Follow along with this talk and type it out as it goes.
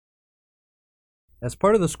As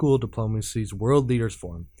part of the School of Diplomacy's World Leaders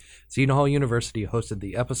Forum, Seton Hall University hosted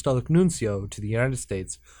the Apostolic Nuncio to the United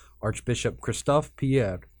States, Archbishop Christophe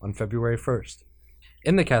Pierre, on February 1st.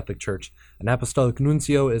 In the Catholic Church, an Apostolic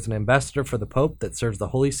Nuncio is an ambassador for the Pope that serves the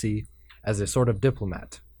Holy See as a sort of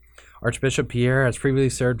diplomat. Archbishop Pierre has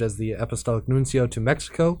previously served as the Apostolic Nuncio to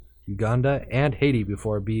Mexico, Uganda, and Haiti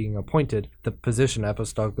before being appointed the position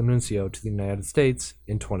Apostolic Nuncio to the United States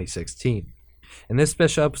in 2016. In this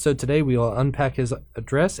special episode today, we will unpack his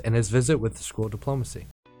address and his visit with the School of Diplomacy.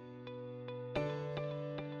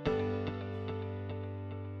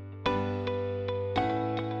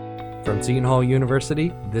 From Seton Hall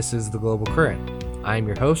University, this is The Global Current. I am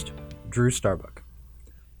your host, Drew Starbuck.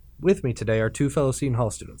 With me today are two fellow Seton Hall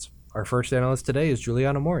students. Our first analyst today is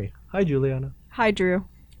Juliana Mori. Hi, Juliana. Hi, Drew.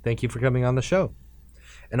 Thank you for coming on the show.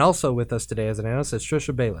 And also with us today as an analyst is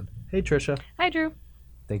Trisha Balin. Hey, Trisha. Hi, Drew.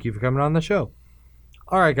 Thank you for coming on the show.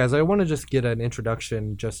 All right, guys, I want to just get an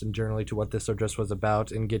introduction just in generally to what this address was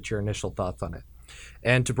about and get your initial thoughts on it.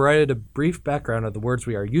 And to provide a brief background of the words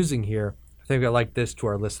we are using here, I think I'd like this to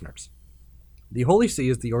our listeners. The Holy See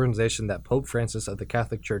is the organization that Pope Francis of the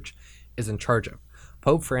Catholic Church is in charge of.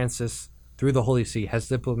 Pope Francis, through the Holy See, has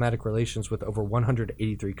diplomatic relations with over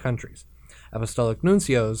 183 countries. Apostolic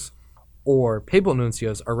nuncios, or papal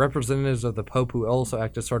nuncios, are representatives of the Pope who also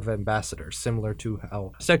act as sort of ambassadors, similar to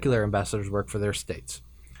how secular ambassadors work for their states.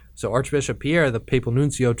 So Archbishop Pierre, the papal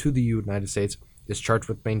nuncio to the United States, is charged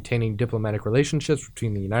with maintaining diplomatic relationships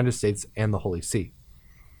between the United States and the Holy See.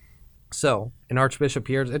 So, in Archbishop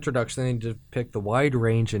Pierre's introduction, they depict the wide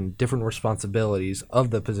range and different responsibilities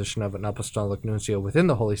of the position of an apostolic nuncio within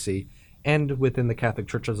the Holy See and within the Catholic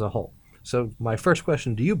Church as a whole. So, my first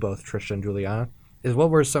question to you both, Trisha and Juliana, is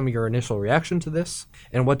what were some of your initial reactions to this,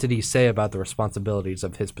 and what did he say about the responsibilities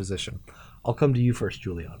of his position? I'll come to you first,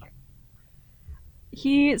 Juliana.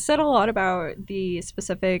 He said a lot about the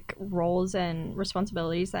specific roles and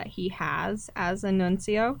responsibilities that he has as a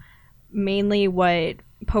nuncio, mainly what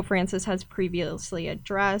Pope Francis has previously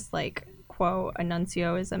addressed, like, quote, a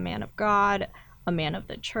nuncio is a man of God, a man of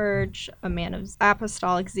the church, a man of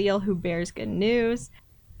apostolic zeal who bears good news,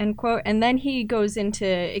 end quote. And then he goes into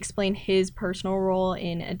explain his personal role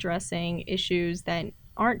in addressing issues that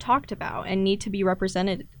aren't talked about and need to be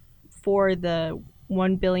represented for the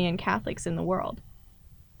 1 billion Catholics in the world.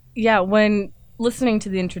 Yeah, when listening to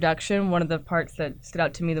the introduction, one of the parts that stood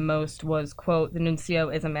out to me the most was, quote, the nuncio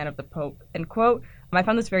is a man of the Pope, end quote. I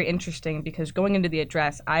found this very interesting because going into the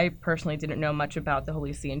address, I personally didn't know much about the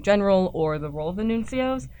Holy See in general or the role of the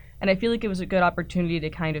nuncios, and I feel like it was a good opportunity to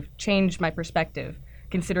kind of change my perspective,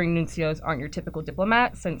 considering nuncios aren't your typical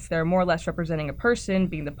diplomat, since they're more or less representing a person,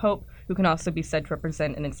 being the Pope, who can also be said to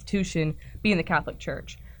represent an institution, being the Catholic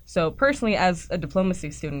Church. So personally, as a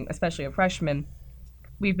diplomacy student, especially a freshman,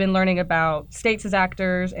 we've been learning about states as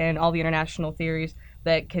actors and all the international theories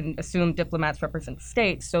that can assume diplomats represent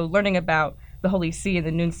states. So learning about the Holy See and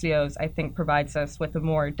the nuncios, I think, provides us with a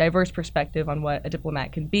more diverse perspective on what a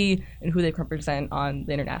diplomat can be and who they can represent on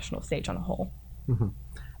the international stage on a whole. Mm-hmm.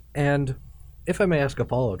 And if I may ask a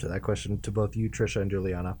follow-up to that question to both you, Trisha, and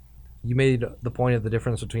Juliana, you made the point of the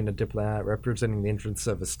difference between a diplomat representing the interests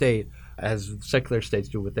of a state, as secular states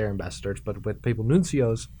do with their ambassadors, but with papal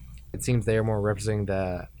nuncios, it seems they are more representing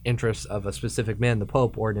the interests of a specific man, the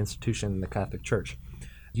Pope, or an institution in the Catholic Church.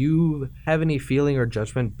 Do you have any feeling or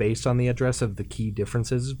judgment based on the address of the key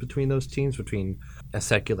differences between those teams, between a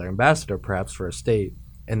secular ambassador, perhaps, for a state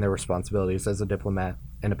and their responsibilities as a diplomat,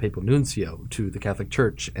 and a papal nuncio to the Catholic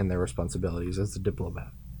Church and their responsibilities as a diplomat?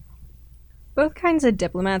 Both kinds of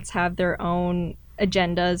diplomats have their own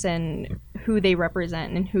agendas and who they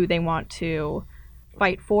represent and who they want to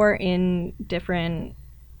fight for in different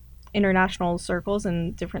international circles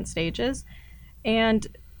and different stages. And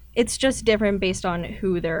it's just different based on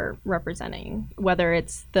who they're representing, whether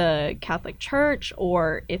it's the Catholic Church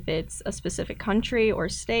or if it's a specific country or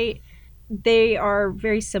state. They are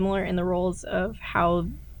very similar in the roles of how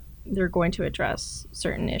they're going to address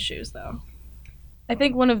certain issues, though. I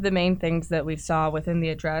think one of the main things that we saw within the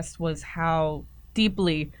address was how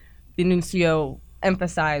deeply the nuncio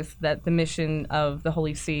emphasized that the mission of the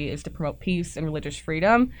Holy See is to promote peace and religious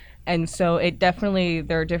freedom. And so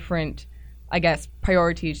there are different, I guess,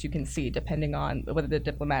 priorities you can see depending on whether the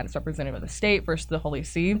diplomat is representative of the state versus the Holy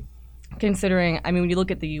See. Considering, when you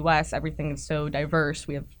look at the U.S., everything is so diverse.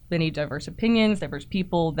 We have many diverse opinions, diverse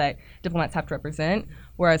people that diplomats have to represent.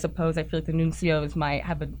 Whereas I feel like the nuncios might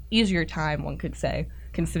have an easier time, one could say,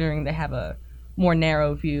 considering they have a more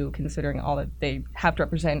narrow view, considering all that they have to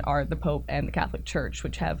represent are the Pope and the Catholic Church,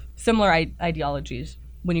 which have similar ideologies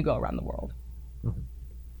when you go around the world. Mm-hmm.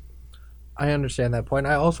 I understand that point.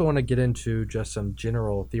 I also want to get into just some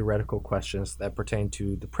general theoretical questions that pertain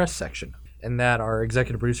to the press section, and that our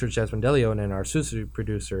executive producer, Jasmine DeLeon, and our associate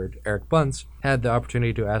producer, Eric Bunce, had the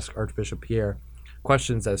opportunity to ask Archbishop Pierre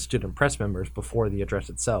questions as student press members before the address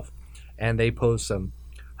itself. And they posed some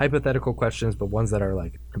hypothetical questions, but ones that are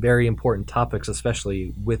like very important topics,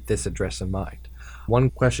 especially with this address in mind. One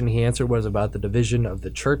question he answered was about the division of the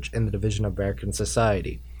church and the division of American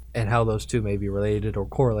society, and how those two may be related or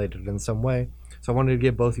correlated in some way. So I wanted to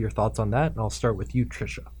get both of your thoughts on that, and I'll start with you,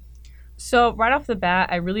 Trisha. So right off the bat,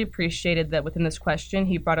 I really appreciated that within this question,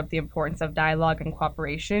 he brought up the importance of dialogue and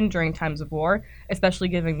cooperation during times of war, especially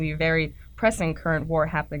given the very pressing current war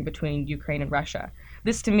happening between Ukraine and Russia.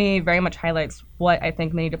 This, to me, very much highlights what I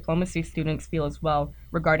think many diplomacy students feel as well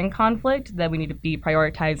regarding conflict, that we need to be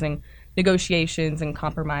prioritizing negotiations and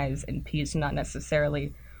compromise and peace, not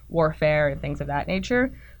necessarily warfare and things of that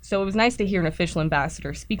nature. So it was nice to hear an official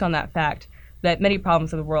ambassador speak on that fact, that many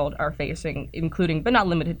problems of the world are facing, including but not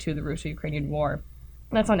limited to the Russo-Ukrainian war.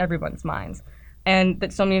 That's on everyone's minds. And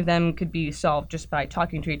that so many of them could be solved just by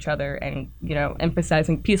talking to each other and,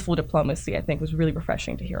 emphasizing peaceful diplomacy, I think was really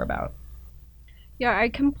refreshing to hear about. Yeah, I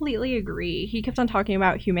completely agree. He kept on talking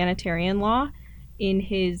about humanitarian law in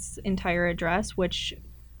his entire address, which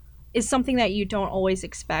is something that you don't always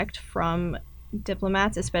expect from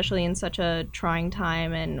diplomats, especially in such a trying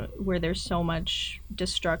time and where there's so much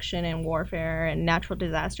destruction and warfare and natural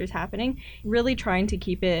disasters happening. Really trying to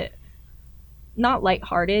keep it not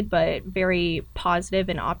lighthearted, but very positive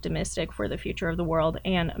and optimistic for the future of the world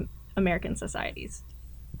and American societies.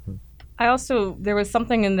 There was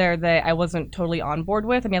something in there that I wasn't totally on board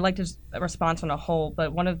with. I mean, I liked his response on a whole,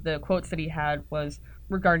 but one of the quotes that he had was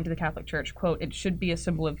regarding to the Catholic Church, quote, "It should be a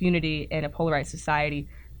symbol of unity in a polarized society,"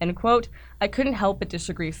 end quote. I couldn't help but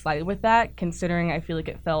disagree slightly with that, considering I feel like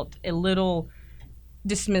it felt a little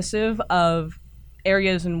dismissive of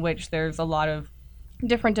areas in which there's a lot of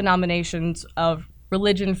different denominations of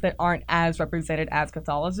religions that aren't as represented as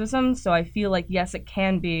Catholicism. So I feel like, yes, it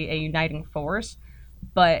can be a uniting force,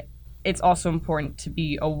 but it's also important to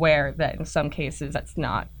be aware that in some cases that's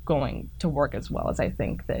not going to work as well as I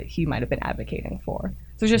think that he might have been advocating for.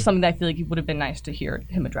 So it's just something that I feel like it would have been nice to hear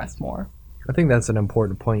him address more. I think that's an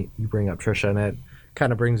important point you bring up, Trisha, and it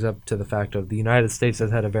kind of brings up to the fact of the United States has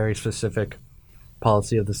had a very specific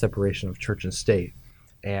policy of the separation of church and state,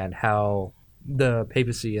 and how the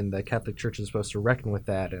papacy and the Catholic Church is supposed to reckon with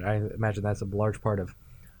that. And I imagine that's a large part of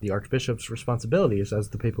the Archbishop's responsibilities as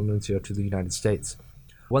the papal nuncio to the United States.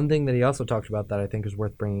 One thing that he also talked about that I think is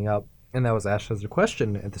worth bringing up, and that was asked as a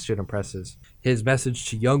question at the student press, is his message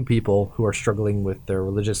to young people who are struggling with their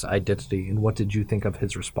religious identity. And what did you think of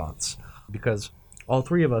his response? Because all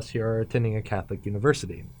three of us here are attending a Catholic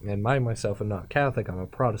university, and myself am not Catholic, I'm a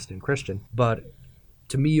Protestant Christian, but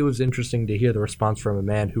to me it was interesting to hear the response from a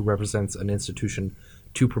man who represents an institution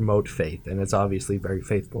to promote faith, and is obviously very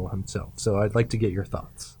faithful himself. So I'd like to get your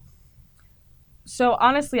thoughts. So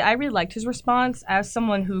honestly, I really liked his response. As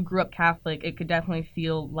someone who grew up Catholic, it could definitely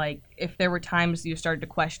feel like if there were times you started to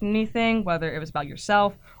question anything, whether it was about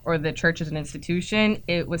yourself or the church as an institution,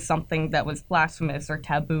 it was something that was blasphemous or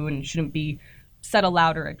taboo and shouldn't be said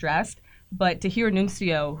aloud or addressed. But to hear a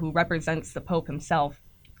nuncio who represents the Pope himself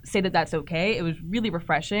say that that's okay, it was really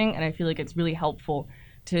refreshing, and I feel like it's really helpful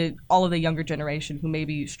to all of the younger generation who may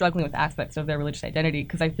be struggling with aspects of their religious identity,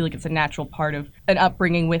 because I feel like it's a natural part of an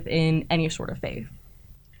upbringing within any sort of faith.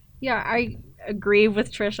 Yeah, I agree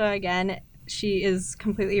with Trisha again. She is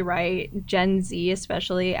completely right. Gen Z,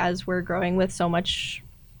 especially as we're growing with so much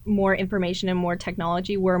more information and more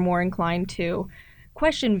technology, we're more inclined to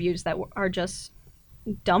question views that are just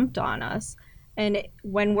dumped on us. And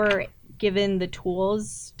when we're given the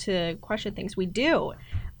tools to question things, we do.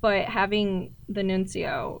 But having the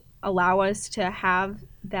nuncio allow us to have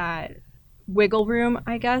that wiggle room,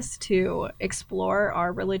 I guess, to explore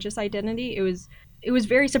our religious identity, it was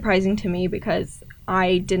very surprising to me, because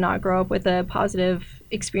I did not grow up with a positive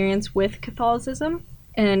experience with Catholicism.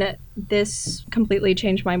 And this completely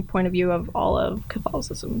changed my point of view of all of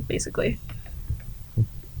Catholicism, basically.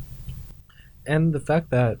 And the fact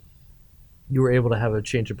that you were able to have a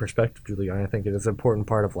change of perspective, Julian, I think it is an important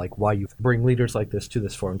part of like why you bring leaders like this to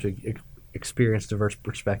this forum, to experience diverse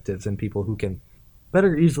perspectives and people who can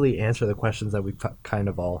better easily answer the questions that we've kind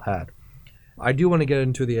of all had. I do want to get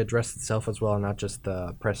into the address itself as well, not just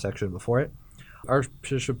the press section before it.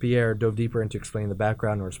 Archbishop Pierre dove deeper into explaining the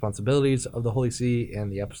background and responsibilities of the Holy See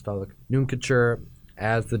and the Apostolic Nunciature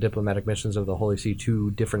as the diplomatic missions of the Holy See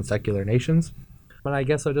to different secular nations. But I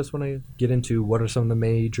guess I just want to get into what are some of the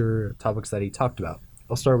major topics that he talked about.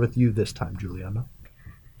 I'll start with you this time, Juliana.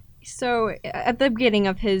 So at the beginning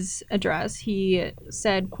of his address, he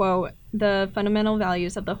said, quote, "The fundamental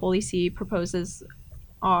values of the Holy See proposes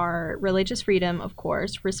are religious freedom, of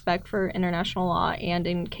course, respect for international law, and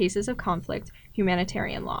in cases of conflict,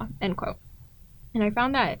 humanitarian law," end quote. And I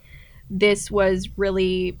found that this was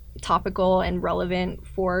really topical and relevant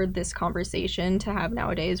for this conversation to have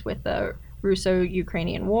nowadays with the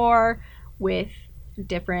Russo-Ukrainian war, with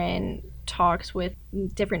different talks with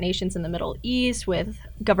different nations in the Middle East, with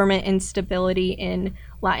government instability in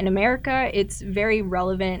Latin America. It's very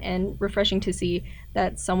relevant and refreshing to see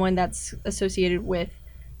that someone that's associated with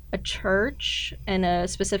a church and a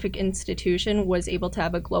specific institution was able to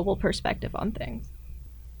have a global perspective on things.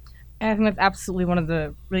 And I think that's absolutely one of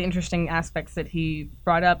the really interesting aspects that he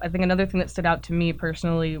brought up. I think another thing that stood out to me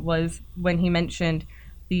personally was when he mentioned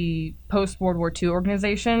the post-World War II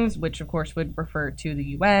organizations, which of course would refer to the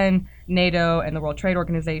UN, NATO, and the World Trade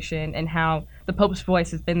Organization, and how the Pope's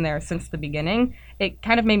voice has been there since the beginning. It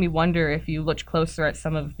kind of made me wonder, if you looked closer at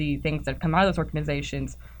some of the things that have come out of those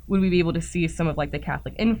organizations, would we be able to see some of like the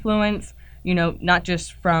Catholic influence, not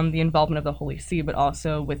just from the involvement of the Holy See, but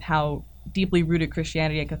also with how deeply rooted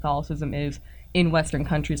Christianity and Catholicism is in Western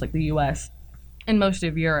countries like the US and most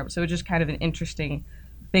of Europe. So it's just kind of an interesting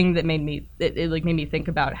thing that made me think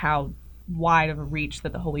about how wide of a reach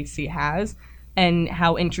that the Holy See has, and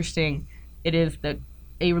how interesting it is that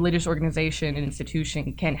a religious organization and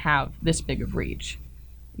institution can have this big of reach.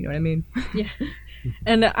 You know what I mean? Yeah.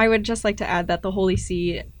 And I would just like to add that the Holy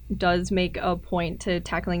See does make a point to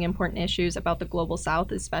tackling important issues about the global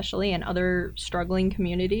South, especially, and other struggling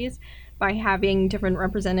communities, by having different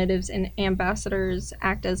representatives and ambassadors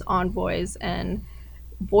act as envoys and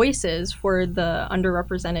voices for the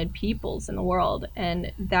underrepresented peoples in the world.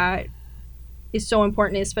 And that is so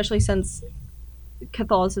important, especially since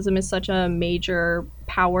Catholicism is such a major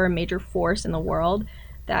power, major force in the world,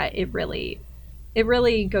 that it really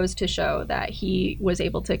goes to show that he was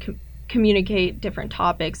able to communicate different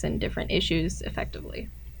topics and different issues effectively.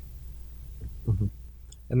 Mm-hmm.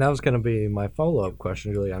 And that was going to be my follow-up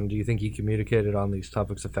question, Juliana. Do you think he communicated on these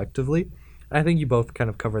topics effectively? I think you both kind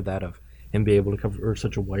of covered that, of him being able to cover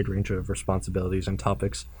such a wide range of responsibilities and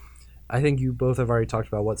topics. I think you both have already talked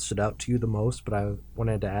about what stood out to you the most, but I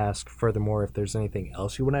wanted to ask furthermore if there's anything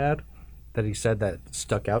else you want to add that he said that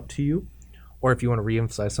stuck out to you, or if you want to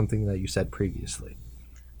reemphasize something that you said previously.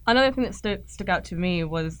 Another thing that stuck out to me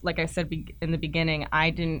was, like I said in the beginning, I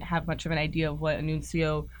didn't have much of an idea of what a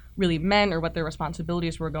nuncio really meant or what their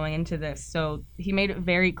responsibilities were going into this. So he made it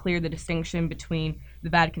very clear the distinction between the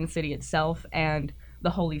Vatican City itself and the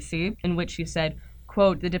Holy See, in which he said,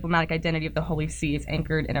 quote, "The diplomatic identity of the Holy See is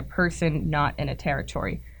anchored in a person, not in a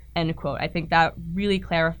territory," end quote. I think that really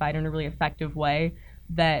clarified in a really effective way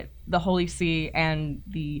that the Holy See and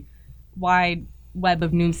the wide web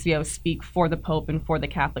of nuncios speak for the Pope and for the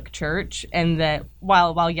Catholic Church, and that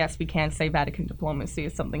while yes, we can say Vatican diplomacy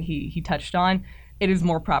is something he touched on, it is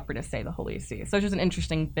more proper to say the Holy See. So it's just an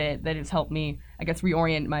interesting bit that has helped me, I guess,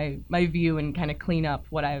 reorient my view and kind of clean up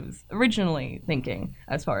what I was originally thinking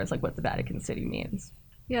as far as like what the Vatican City means.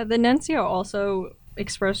 Yeah, the nuncio also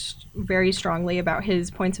expressed very strongly about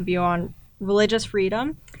his points of view on religious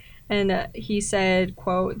freedom. And he said,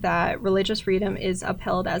 quote, that religious freedom is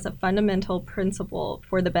upheld as a fundamental principle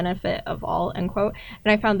for the benefit of all, end quote.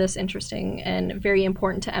 And I found this interesting and very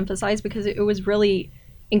important to emphasize because it was really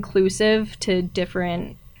inclusive to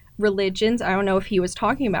different religions. I don't know if he was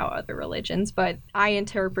talking about other religions, but I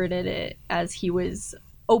interpreted it as he was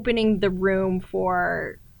opening the room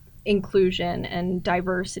for inclusion and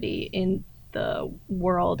diversity in the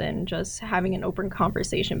world and just having an open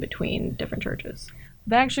conversation between different churches.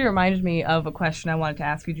 That actually reminded me of a question I wanted to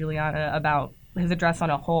ask you, Juliana, about his address on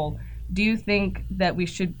a whole. Do you think that we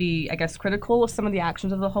should be, I guess, critical of some of the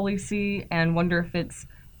actions of the Holy See and wonder if it's,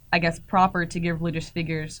 I guess, proper to give religious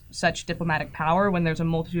figures such diplomatic power when there's a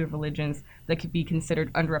multitude of religions that could be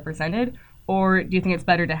considered underrepresented? Or do you think it's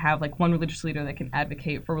better to have like one religious leader that can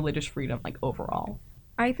advocate for religious freedom like overall?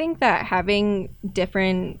 I think that having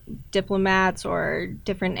different diplomats or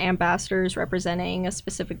different ambassadors representing a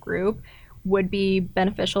specific group would be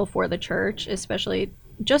beneficial for the church, especially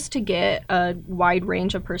just to get a wide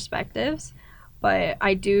range of perspectives. But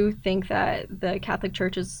I do think that the Catholic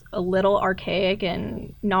Church is a little archaic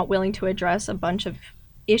and not willing to address a bunch of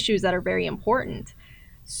issues that are very important.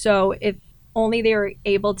 So if only they were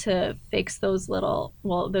able to fix those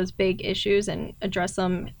big issues and address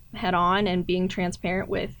them head on and being transparent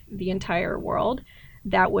with the entire world,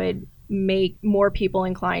 that would make more people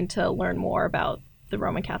inclined to learn more about the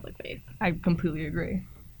Roman Catholic faith. I completely agree.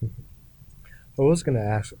 I was going to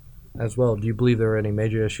ask as well. Do you believe there are any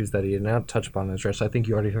major issues that he did not touch upon and address? I think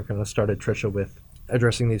you already kind of started, Trisha, with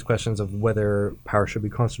addressing these questions of whether power should be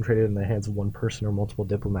concentrated in the hands of one person or multiple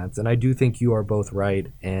diplomats. And I do think you are both right.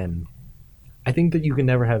 And I think that you can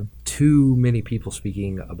never have too many people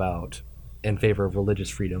speaking about in favor of religious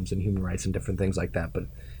freedoms and human rights and different things like that. But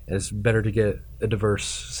it's better to get a diverse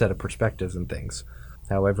set of perspectives and things.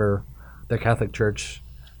 However, the Catholic Church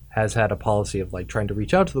has had a policy of like trying to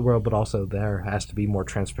reach out to the world, but also there has to be more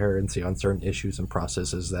transparency on certain issues and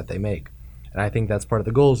processes that they make. And I think that's part of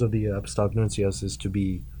the goals of the Apostolic Nuncios is to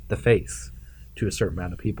be the face to a certain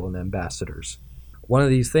amount of people and ambassadors. One of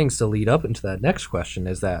these things to lead up into that next question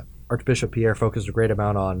is that Archbishop Pierre focused a great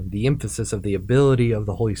amount on the emphasis of the ability of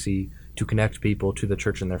the Holy See to connect people to the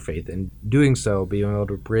church and their faith, and doing so, being able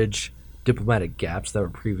to bridge diplomatic gaps that were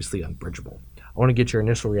previously unbridgeable. I want to get your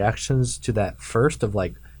initial reactions to that first of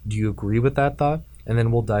like, do you agree with that thought? And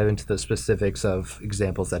then we'll dive into the specifics of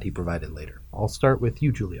examples that he provided later. I'll start with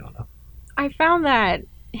you, Juliana. I found that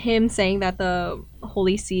him saying that the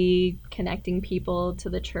Holy See connecting people to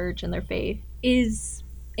the church and their faith is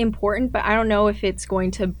important, but I don't know if it's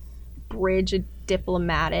going to bridge a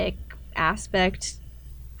diplomatic aspect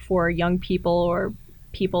for young people or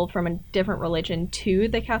people from a different religion to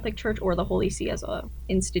the Catholic Church or the Holy See as a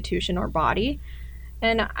institution or body.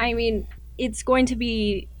 And I mean, it's going to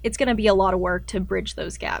be a lot of work to bridge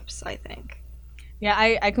those gaps, I think. Yeah,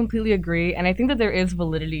 I completely agree. And I think that there is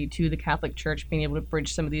validity to the Catholic Church being able to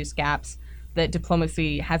bridge some of these gaps that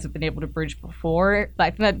diplomacy hasn't been able to bridge before. But I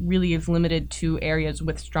think that really is limited to areas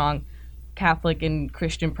with strong Catholic and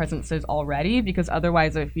Christian presences already, because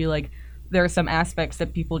otherwise I feel like there are some aspects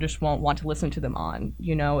that people just won't want to listen to them on.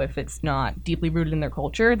 You know, if it's not deeply rooted in their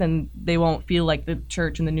culture, then they won't feel like the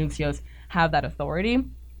church and the nuncios have that authority.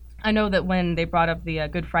 I know that when they brought up the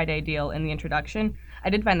Good Friday deal in the introduction,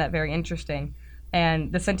 I did find that very interesting.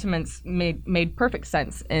 And the sentiments made perfect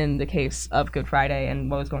sense in the case of Good Friday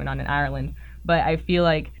and what was going on in Ireland. But I feel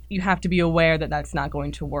like you have to be aware that that's not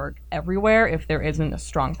going to work everywhere if there isn't a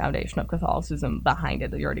strong foundation of Catholicism behind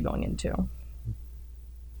it that you're already going into.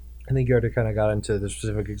 I think you already kind of got into the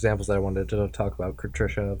specific examples that I wanted to talk about,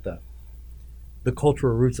 Patricia, of the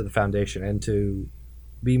cultural roots of the foundation. And to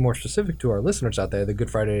be more specific to our listeners out there, the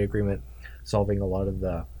Good Friday Agreement solving a lot of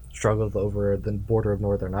the struggles over the border of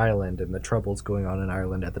Northern Ireland and the troubles going on in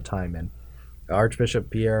Ireland at the time. And Archbishop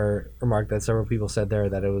Pierre remarked that several people said there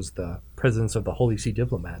that it was the presence of the Holy See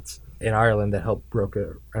diplomats in Ireland that helped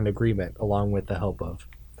broker an agreement, along with the help of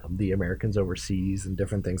the Americans overseas and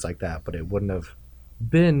different things like that. But it wouldn't have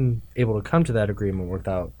been able to come to that agreement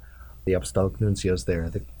without the Apostolic Nuncios there,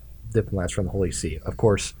 the diplomats from the Holy See. Of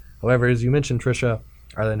course, however, as you mentioned, Tricia,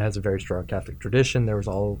 Ireland has a very strong Catholic tradition. There was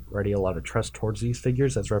already a lot of trust towards these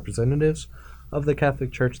figures as representatives of the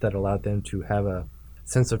Catholic Church that allowed them to have a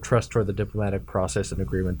sense of trust toward the diplomatic process and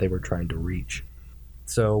agreement they were trying to reach.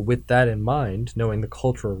 So with that in mind, knowing the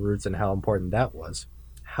cultural roots and how important that was,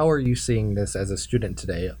 how are you seeing this as a student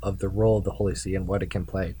today of the role of the Holy See and what it can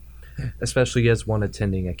play, especially as one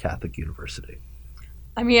attending a Catholic university?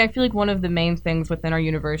 I mean, I feel like one of the main things within our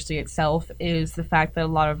university itself is the fact that a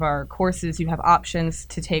lot of our courses, you have options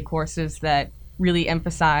to take courses that really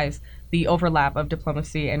emphasize the overlap of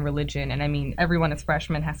diplomacy and religion. And I mean, everyone as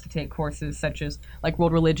freshmen has to take courses such as like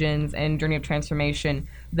World Religions and Journey of Transformation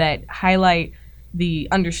that highlight the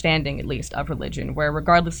understanding, at least, of religion, where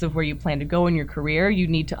regardless of where you plan to go in your career, you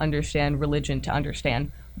need to understand religion to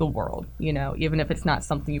understand the world. You know, even if it's not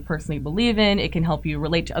something you personally believe in, it can help you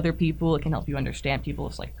relate to other people. It can help you understand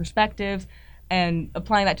people's like perspectives, and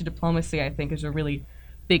applying that to diplomacy, I think, is a really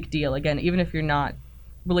big deal. Again, even if you're not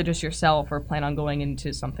religious yourself or plan on going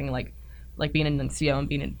into something like being a nuncio and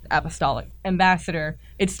being an apostolic ambassador,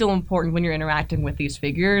 it's still important when you're interacting with these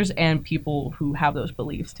figures and people who have those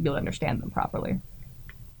beliefs to be able to understand them properly.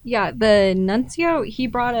 Yeah, the nuncio, he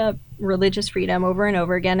brought up religious freedom over and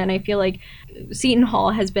over again, and I feel like Seton Hall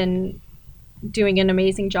has been doing an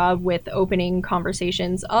amazing job with opening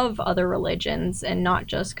conversations of other religions and not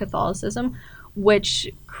just Catholicism, which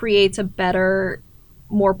creates a better,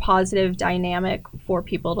 more positive dynamic for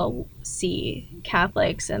people to see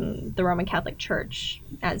Catholics and the Roman Catholic Church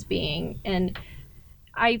as being. And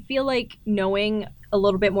I feel like knowing a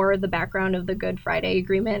little bit more of the background of the Good Friday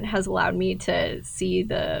Agreement has allowed me to see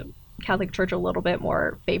the Catholic Church a little bit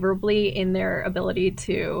more favorably in their ability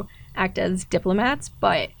to act as diplomats.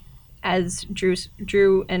 But as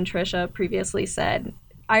Drew and Tricia previously said,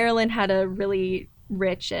 Ireland had a really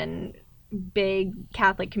rich and big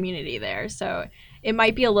Catholic community there. So it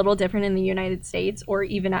might be a little different in the United States or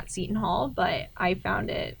even at Seton Hall, but I found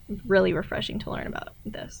it really refreshing to learn about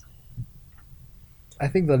this. I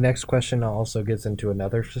think the next question also gets into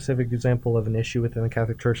another specific example of an issue within the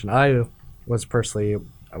Catholic Church, and I was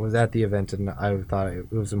at the event, and I thought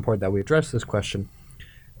it was important that we address this question.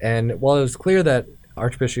 And while it was clear that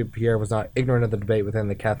Archbishop Pierre was not ignorant of the debate within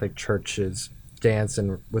the Catholic Church's stance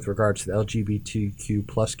and with regards to the LGBTQ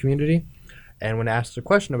plus community, and when asked a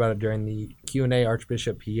question about it during the Q&A,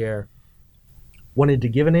 Archbishop Pierre wanted to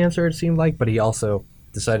give an answer, it seemed like, but he also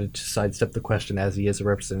decided to sidestep the question as he is a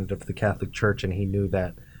representative of the Catholic Church, and he knew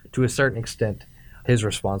that to a certain extent his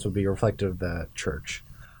response would be reflective of the Church.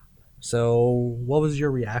 So what was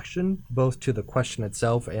your reaction both to the question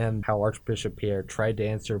itself and how Archbishop Pierre tried to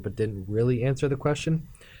answer but didn't really answer the question?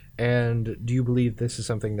 And do you believe this is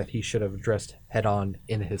something that he should have addressed head on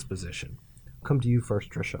in his position? I'll come to you first,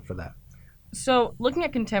 Trisha, for that. So, looking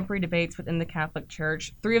at contemporary debates within the Catholic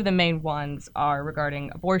Church, three of the main ones are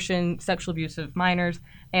regarding abortion, sexual abuse of minors,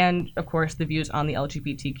 and, of course, the views on the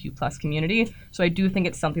LGBTQ plus community. So I do think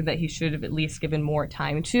it's something that he should have at least given more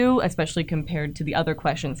time to, especially compared to the other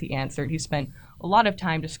questions he answered. He spent a lot of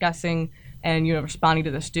time discussing and, responding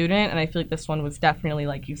to the student, and I feel like this one was definitely,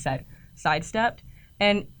 like you said, sidestepped.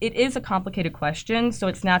 And it is a complicated question, so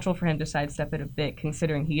it's natural for him to sidestep it a bit,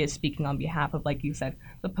 considering he is speaking on behalf of, like you said,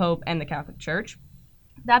 the Pope and the Catholic Church.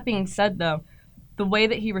 That being said, though, the way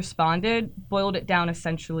that he responded boiled it down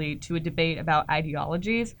essentially to a debate about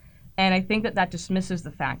ideologies, and I think that dismisses the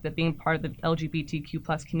fact that being part of the LGBTQ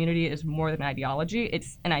plus community is more than ideology,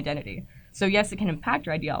 it's an identity. So yes, it can impact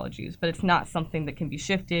your ideologies, but it's not something that can be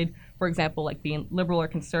shifted. For example, like being liberal or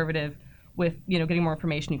conservative, with getting more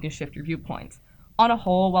information, you can shift your viewpoints. On a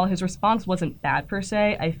whole, while his response wasn't bad per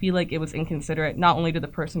se, I feel like it was inconsiderate not only to the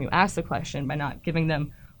person who asked the question by not giving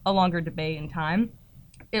them a longer debate and time,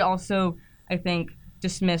 it also, I think,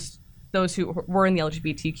 dismissed those who were in the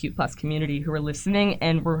LGBTQ plus community who were listening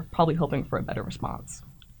and were probably hoping for a better response.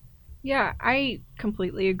 Yeah, I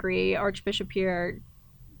completely agree. Archbishop Pierre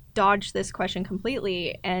dodged this question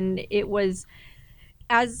completely, and it was,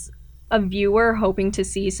 as a viewer hoping to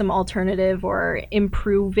see some alternative or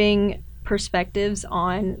improving perspectives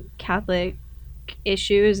on Catholic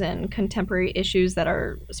issues and contemporary issues that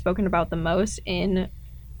are spoken about the most in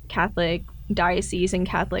Catholic dioceses and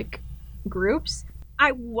Catholic groups,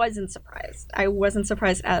 I wasn't surprised. I wasn't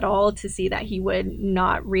surprised at all to see that he would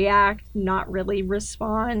not react, not really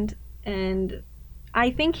respond. And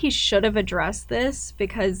I think he should have addressed this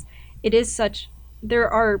because it is there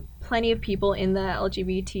are plenty of people in the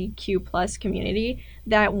LGBTQ plus community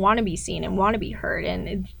that want to be seen and want to be heard,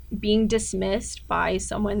 and being dismissed by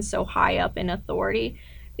someone so high up in authority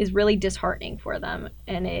is really disheartening for them,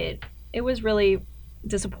 and it was really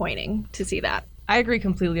disappointing to see that. I agree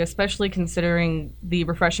completely, especially considering the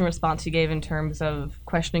refreshing response he gave in terms of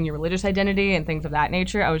questioning your religious identity and things of that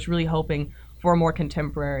nature. I was really hoping for a more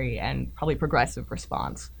contemporary and probably progressive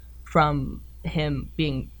response from him,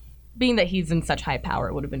 being that he's in such high power.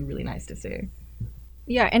 It would have been really nice to see.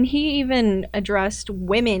 Yeah, and he even addressed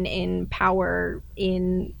women in power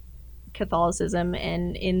in Catholicism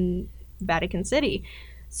and in Vatican City.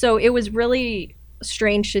 So it was really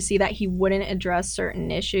strange to see that he wouldn't address certain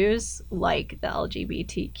issues like the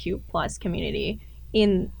LGBTQ plus community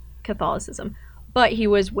in Catholicism, but he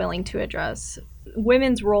was willing to address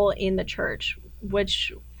women's role in the church,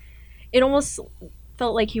 which it almost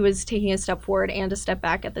felt like he was taking a step forward and a step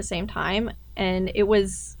back at the same time. And it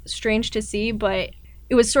was strange to see, but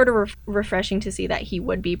it was sort of refreshing to see that he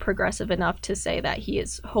would be progressive enough to say that he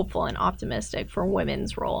is hopeful and optimistic for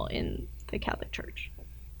women's role in the Catholic Church.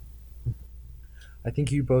 I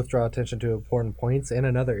think you both draw attention to important points and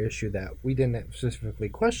another issue that we didn't specifically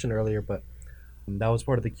question earlier, but that was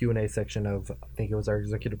part of the Q&A section of, I think it was our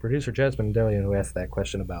executive producer, Jasmine Delian, who asked that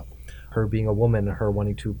question about her being a woman, her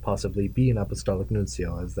wanting to possibly be an Apostolic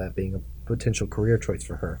Nuncio, as that being a potential career choice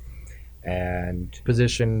for her, and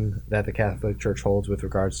position that the Catholic Church holds with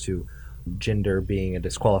regards to gender being a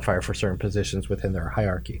disqualifier for certain positions within their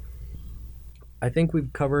hierarchy. I think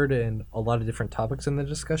we've covered in a lot of different topics in the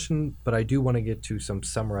discussion, but I do want to get to some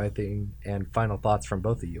summarizing and final thoughts from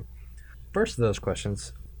both of you. First of those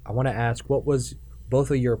questions, I want to ask, what was both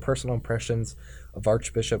of your personal impressions of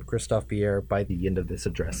Archbishop Christophe Pierre by the end of this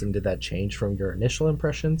address, and did that change from your initial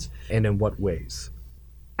impressions, and in what ways?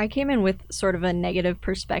 I came in with sort of a negative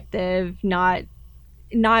perspective, not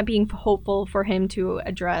being hopeful for him to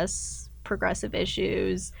address progressive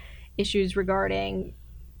issues regarding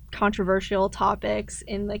controversial topics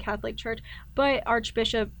in the Catholic Church, but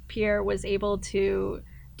Archbishop Pierre was able to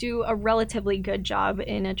do a relatively good job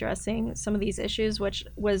in addressing some of these issues, which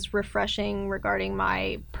was refreshing regarding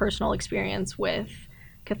my personal experience with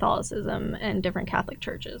Catholicism and different Catholic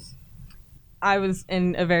churches. I was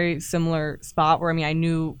in a very similar spot where, I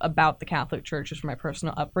knew about the Catholic Church just from my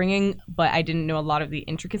personal upbringing, but I didn't know a lot of the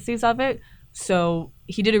intricacies of it. So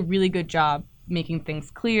he did a really good job making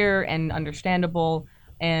things clear and understandable.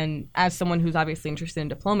 And as someone who's obviously interested in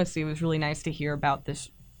diplomacy, it was really nice to hear about this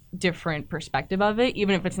different perspective of it,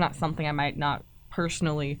 even if it's not something I might not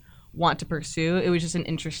personally want to pursue. It was just an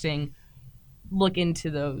interesting look into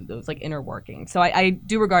those like inner workings. So I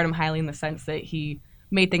do regard him highly in the sense that he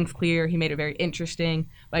made things clear. He made it very interesting.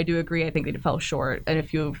 But I do agree, I think that it fell short in a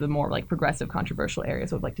few of the more like progressive, controversial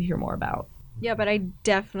areas I would like to hear more about. Yeah, but I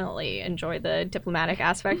definitely enjoy the diplomatic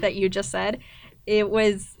aspect that you just said.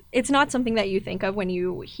 It's not something that you think of when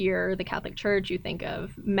you hear the Catholic Church. You think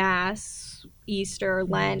of Mass, Easter,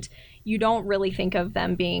 Lent. You don't really think of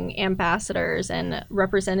them being ambassadors and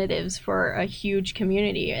representatives for a huge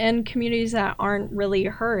community and communities that aren't really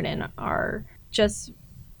heard and are just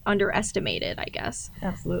underestimated, I guess.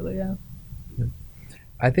 Absolutely, yeah.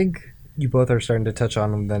 I think you both are starting to touch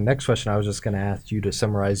on the next question. I was just going to ask you to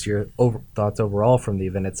summarize your thoughts overall from the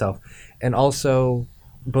event itself. And also,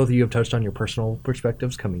 both of you have touched on your personal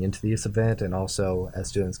perspectives coming into this event and also as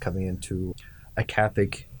students coming into a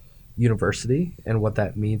Catholic university and what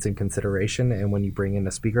that means in consideration and when you bring in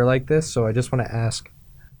a speaker like this. So I just want to ask,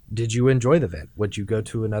 did you enjoy the event? Would you go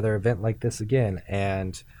to another event like this again?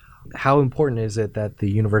 And how important is it that the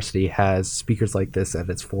university has speakers like this at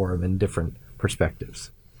its forum and different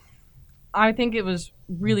perspectives? I think it was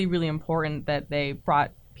really, really important that they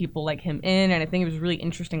brought people like him in, and I think it was a really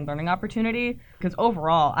interesting learning opportunity because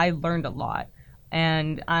overall I learned a lot.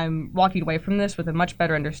 And I'm walking away from this with a much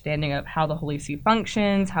better understanding of how the Holy See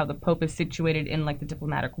functions, how the Pope is situated in like the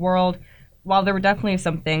diplomatic world. While there were definitely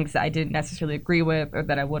some things that I didn't necessarily agree with or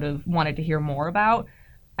that I would have wanted to hear more about,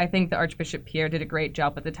 I think that Archbishop Pierre did a great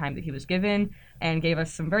job with the time that he was given and gave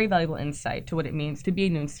us some very valuable insight to what it means to be a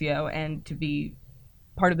nuncio and to be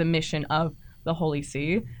part of the mission of the Holy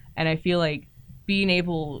See. And I feel like being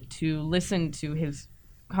able to listen to his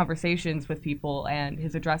conversations with people and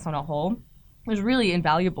his address on a whole was really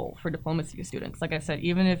invaluable for diplomacy students. Like I said,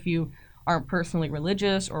 even if you aren't personally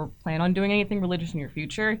religious or plan on doing anything religious in your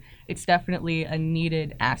future, it's definitely a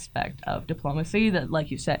needed aspect of diplomacy that,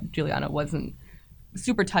 like you said, Juliana, wasn't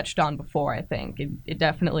super touched on before, I think. It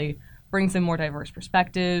definitely brings in more diverse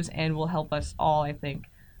perspectives and will help us all, I think,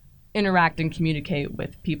 interact and communicate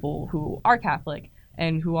with people who are Catholic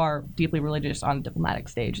and who are deeply religious on the diplomatic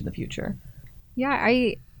stage in the future. Yeah,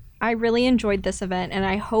 I really enjoyed this event, and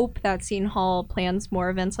I hope that Seton Hall plans more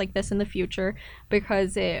events like this in the future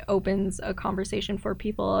because it opens a conversation for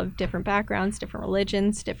people of different backgrounds, different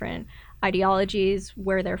religions, different ideologies,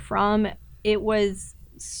 where they're from. It was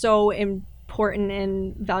so important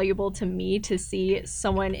and valuable to me to see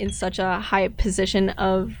someone in such a high position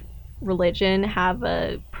of religion have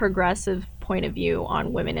a progressive point of view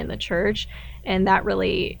on women in the church, and that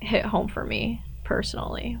really hit home for me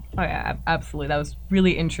personally. Oh yeah, absolutely. That was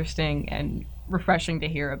really interesting and refreshing to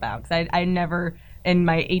hear about. 'Cause I never, in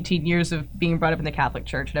my 18 years of being brought up in the Catholic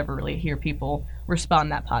Church, never really hear people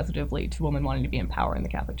respond that positively to women wanting to be in power in the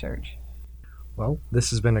Catholic Church. Well, this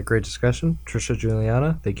has been a great discussion. Trisha,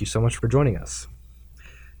 Juliana, thank you so much for joining us.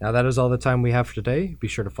 Now that is all the time we have for today. Be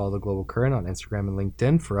sure to follow The Global Current on Instagram and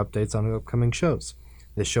LinkedIn for updates on upcoming shows.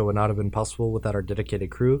 This show would not have been possible without our dedicated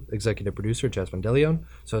crew, executive producer Jasmine DeLeon,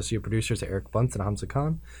 associate producers Eric Bunce and Hamza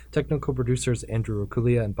Khan, technical producers Andrew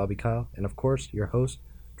Rokulia and Bobby Kyle, and of course, your host,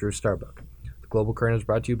 Drew Starbuck. The Global Current is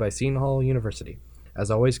brought to you by Seton Hall University.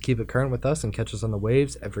 As always, keep it current with us and catch us on the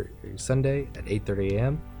waves every Sunday at 8:30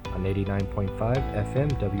 a.m. on 89.5 FM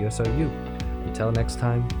WSOU. Until next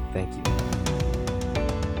time, thank you.